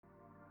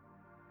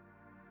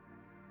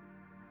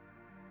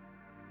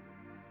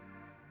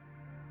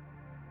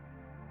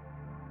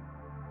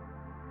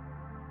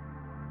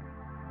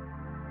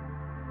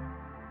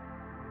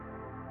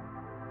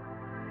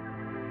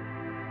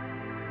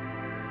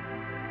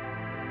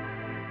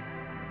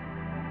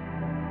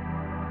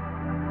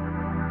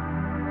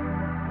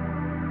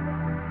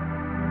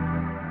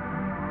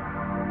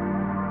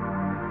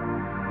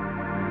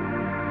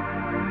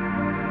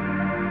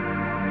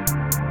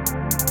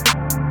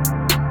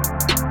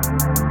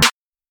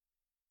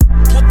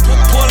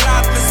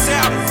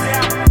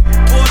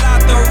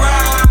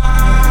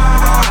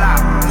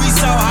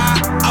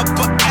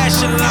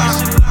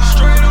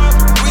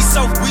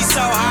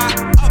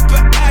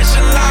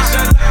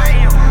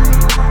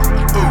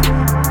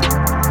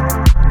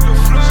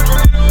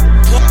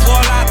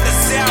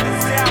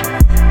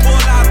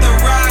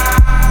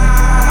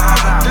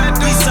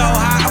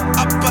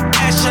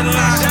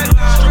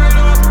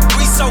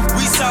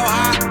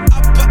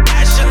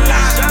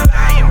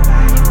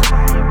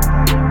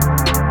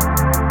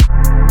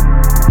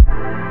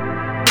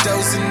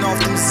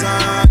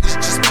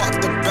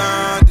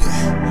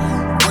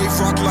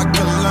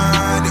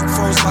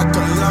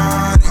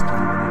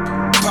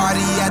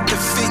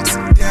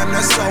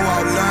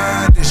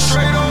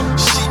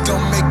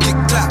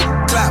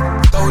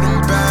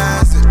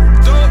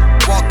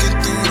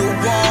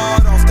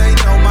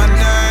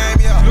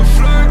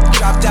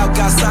Popped out,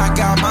 got sock,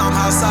 got mom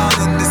house all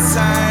in the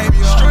same,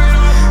 yo.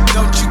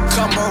 Don't you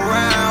come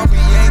around, we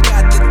ain't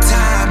got the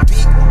time,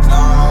 beat.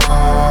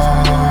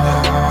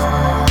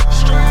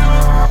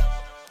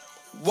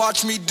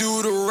 Watch me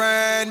do the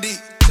Randy,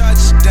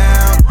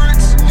 touchdown.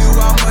 Knew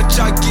how much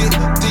I get,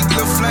 think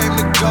Lil' Flame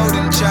the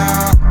golden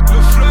child.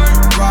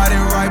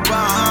 Riding right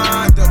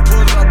behind her,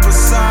 pull up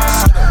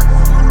beside her.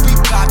 We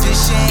poppin'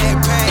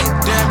 champagne,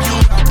 damn you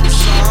up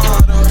beside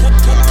her.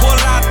 Pull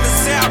out the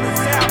saddle,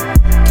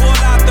 pull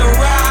out the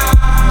ride.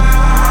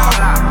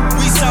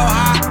 We so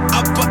high,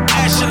 upper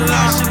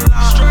echelon.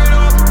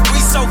 We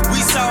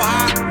so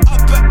high,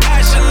 upper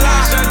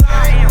echelon.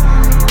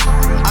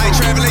 I ain't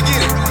traveling,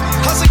 get it.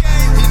 Hustle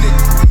game, he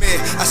nigga, man.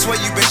 I swear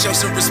you been show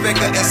some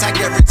respect, or else I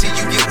guarantee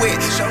you get wet.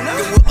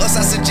 Then with us,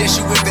 I suggest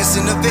you invest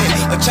in the vet.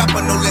 A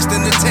chopper no less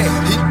than the tech.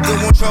 He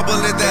don't want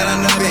trouble, is that I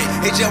know that.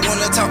 He just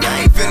wanna talk,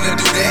 I ain't finna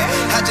do that.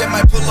 I just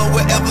might pull up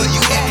wherever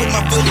you at. Put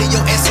my foot in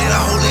your ass and a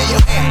hole in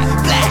your hand.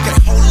 Okay,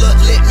 hold up,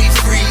 let me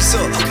freeze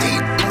up. Okay,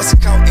 must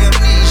have caught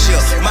amnesia.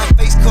 My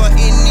face caught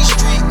in these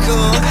street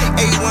cars.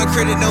 A1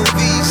 credit, no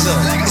visa.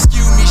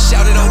 Excuse me,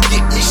 shout it, don't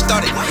get me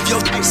started. If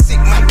your thing sick,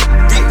 my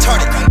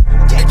retarded.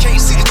 I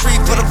can't see the tree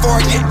for the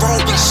forest. Get wrong,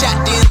 get shot,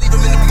 then leave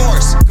him in the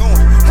forest. Going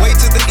way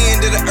to the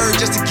end of the earth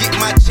just to get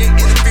my check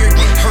and the fear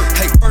get hurt.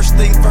 Hey, first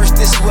thing first,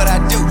 this is what I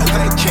do.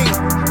 I'm a king.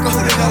 Go,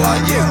 who the hell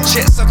are you?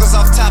 Check suckers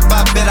off top,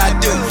 I bet I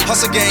do.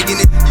 Hustle gang in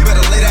it, you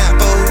better lay down,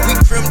 fool. We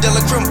creme de la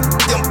creme,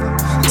 them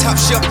top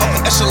shelf up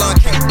an echelon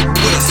came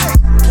with us.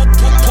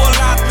 Pull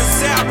out the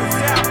saddle,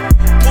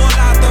 pull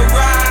out the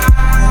ride.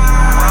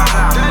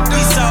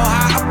 We so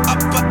high,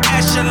 upper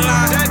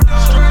echelon.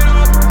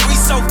 We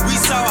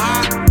so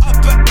high,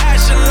 upper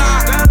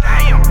echelon.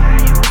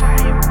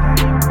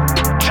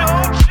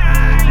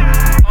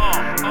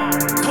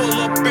 Pull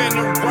up in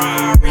the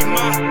Rari,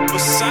 my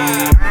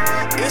beside.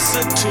 It's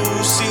a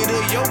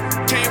two-seater, yo,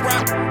 can't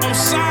rock on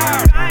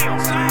side.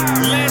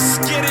 Let's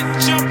get it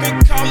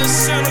jumping, call it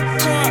center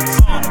court.